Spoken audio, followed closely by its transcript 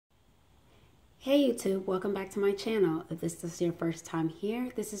Hey YouTube, welcome back to my channel. If this is your first time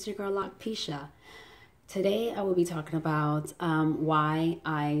here, this is your girl peshaaaaa. Today I will be talking about why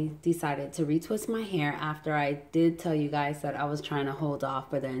I decided to retwist my hair after I did tell you guys that I was trying to hold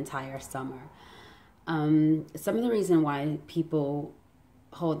off for the entire summer. Some of the reason why people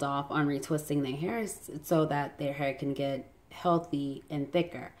hold off on retwisting their hair is so that their hair can get healthy and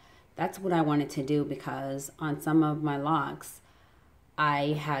thicker. That's what I wanted to do because on some of my locks,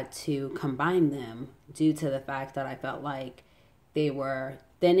 I had to combine them due to the fact that I felt like they were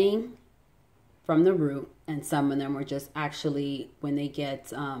thinning from the root, and some of them were just actually, when they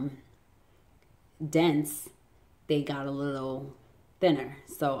get dense, they got a little thinner.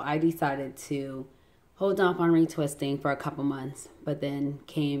 So I decided to hold off on retwisting for a couple months, but then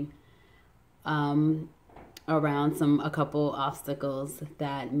came around a couple obstacles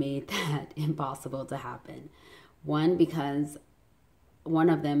that made that impossible to happen.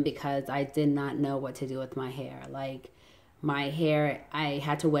 One of them because I did not know what to do with my hair. Like my hair, I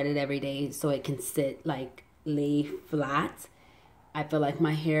had to wet it every day so it can sit, like lay flat. I feel like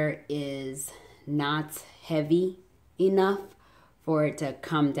my hair is not heavy enough for it to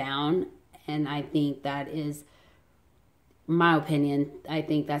come down. And I think that is my opinion. I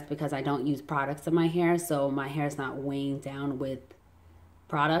think that's because I don't use products in my hair. So my hair is not weighing down with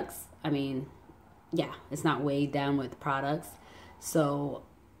products. I mean, yeah, it's not weighed down with products. So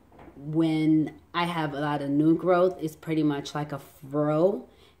when I have a lot of new growth, it's pretty much like a fro,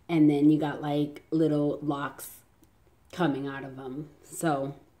 and then you got like little locks coming out of them.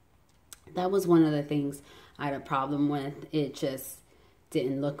 So that was one of the things I had a problem with. It just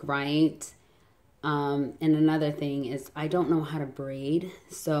didn't look right. And another thing is I don't know how to braid.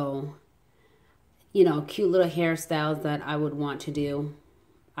 So, you know, cute little hairstyles that I would want to do,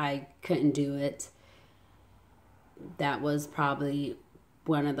 I couldn't do it. That was probably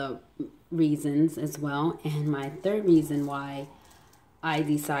one of the reasons as well. And my third reason why I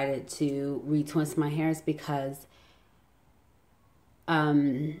decided to retwist my hair is because I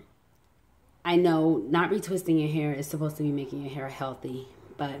know not retwisting your hair is supposed to be making your hair healthy.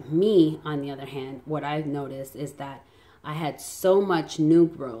 But me, on the other hand, what I've noticed is that I had so much new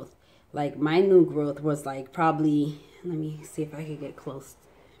growth. Like my new growth was like probably, let me see if I could get close.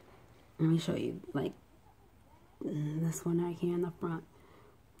 Let me show you, like, this one right here in the front.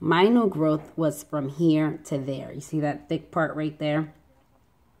 My new growth was from here to there. You see that thick part right there?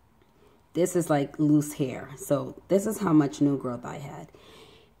 This is like loose hair. So this is how much new growth I had.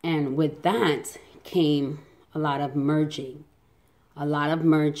 And with that came a lot of merging. A lot of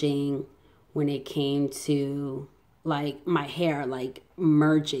merging when it came to like my hair, like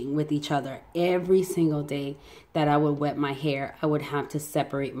merging with each other. Every single day that I would wet my hair, I would have to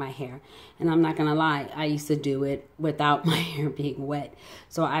separate my hair. And I'm not gonna lie, I used to do it without my hair being wet.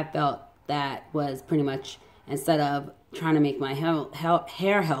 So I felt that was pretty much, instead of trying to make my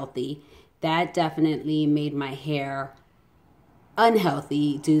hair healthy, that definitely made my hair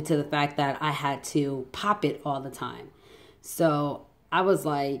unhealthy due to the fact that I had to pop it all the time. So I was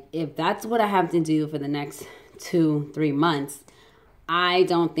like, if that's what I have to do for the next 2-3 months, I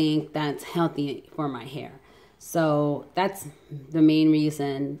don't think that's healthy for my hair. So that's the main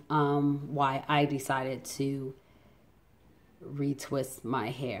reason why I decided to retwist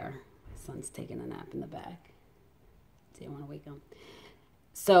my hair. My son's taking a nap in the back. Didn't want to wake him.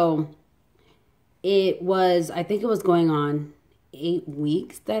 So it was, I think it was going on 8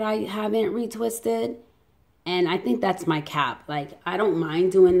 weeks that I haven't retwisted. And I think that's my cap. Like, I don't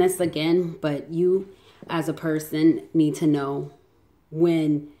mind doing this again, but you as a person need to know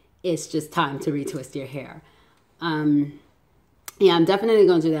when it's just time to retwist your hair. Yeah, I'm definitely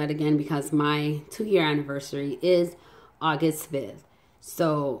going to do that again because my 2-year anniversary is August 5th.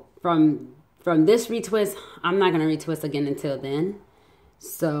 So from this retwist, I'm not going to retwist again until then.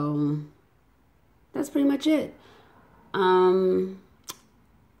 So that's pretty much it.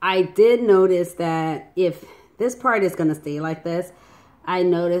 I did notice that if this part is going to stay like this, I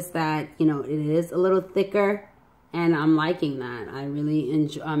noticed that, you know, it is a little thicker, and I'm liking that. I'm really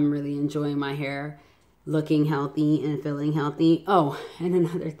enjoying my hair looking healthy and feeling healthy. Oh, and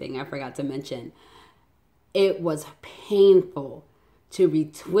another thing I forgot to mention. It was painful to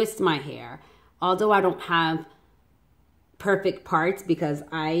retwist my hair. Although I don't have perfect parts because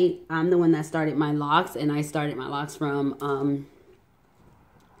I'm the one that started my locks, and I started my locks from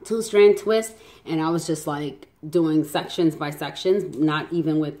 2-strand twist, and I was just like doing sections by sections, not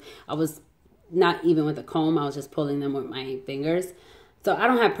even with a comb. I was just pulling them with my fingers. So I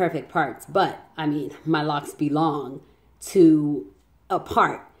don't have perfect parts, but I mean, my locks belong to a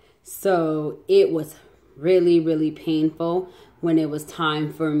part. So it was really, really painful when it was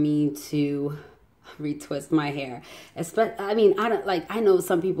time for me to retwist my hair. I mean, I don't like, I know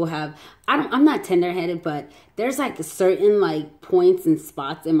some people have, I'm not tender headed, but there's like certain like points and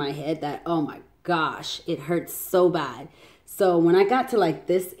spots in my head that, oh my gosh, it hurts so bad. So when I got to like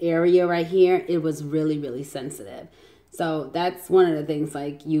this area right here, it was really, really sensitive. So that's one of the things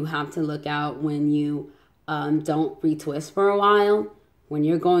like you have to look out when you don't retwist for a while. When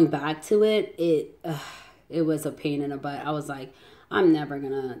you're going back to it, it was a pain in the butt. I was like, I'm never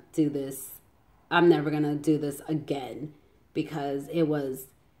gonna do this. I'm never gonna do this again, because it was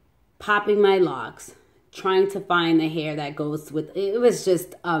popping my locks, trying to find the hair that goes with it. It was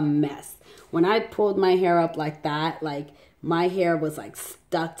just a mess. When I pulled my hair up like that, like my hair was like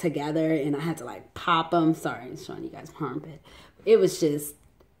stuck together and I had to like pop them. Sorry, I'm showing you guys my armpit. It was just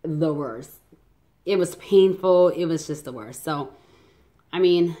the worst. It was painful. It was just the worst. So, I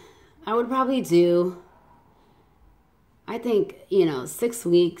mean, I would probably do, I think, 6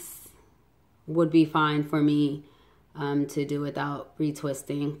 weeks would be fine for me to do without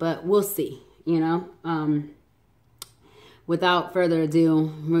retwisting, but we'll see, Without further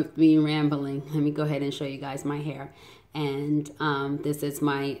ado, with me rambling, let me go ahead and show you guys my hair. And this is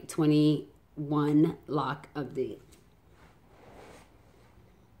my 21 lock update.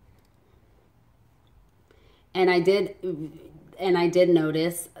 And I did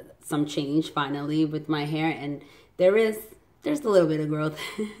notice some change finally with my hair, and there's a little bit of growth.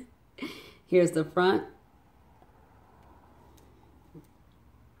 Here's the front.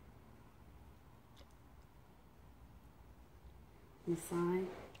 The side.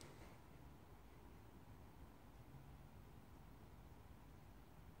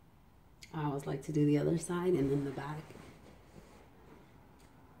 I always like to do the other side and then the back.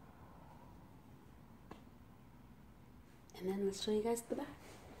 And then let's show you guys the back.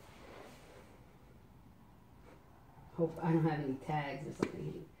 Hope I don't have any tags or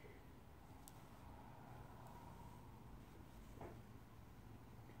something.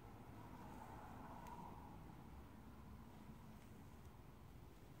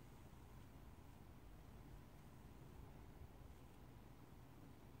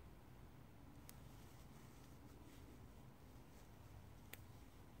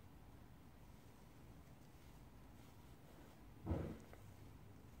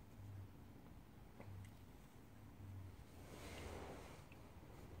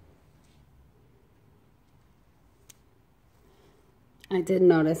 I did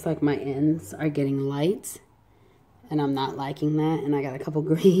notice like my ends are getting light, and I'm not liking that. And I got a couple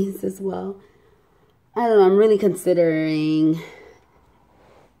grays as well. I don't know. I'm really considering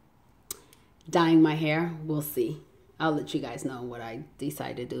dyeing my hair. We'll see. I'll let you guys know what I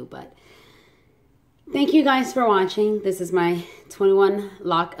decide to do. But thank you guys for watching. This is my 21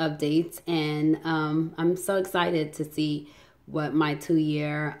 lock updates. And I'm so excited to see what my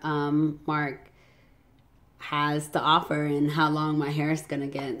 2-year mark has to offer and how long my hair is gonna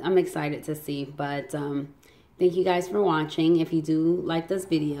get. I'm excited to see. But thank you guys for watching. If you do like this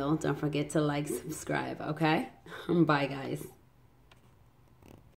video, don't forget to like, subscribe, okay? Bye guys.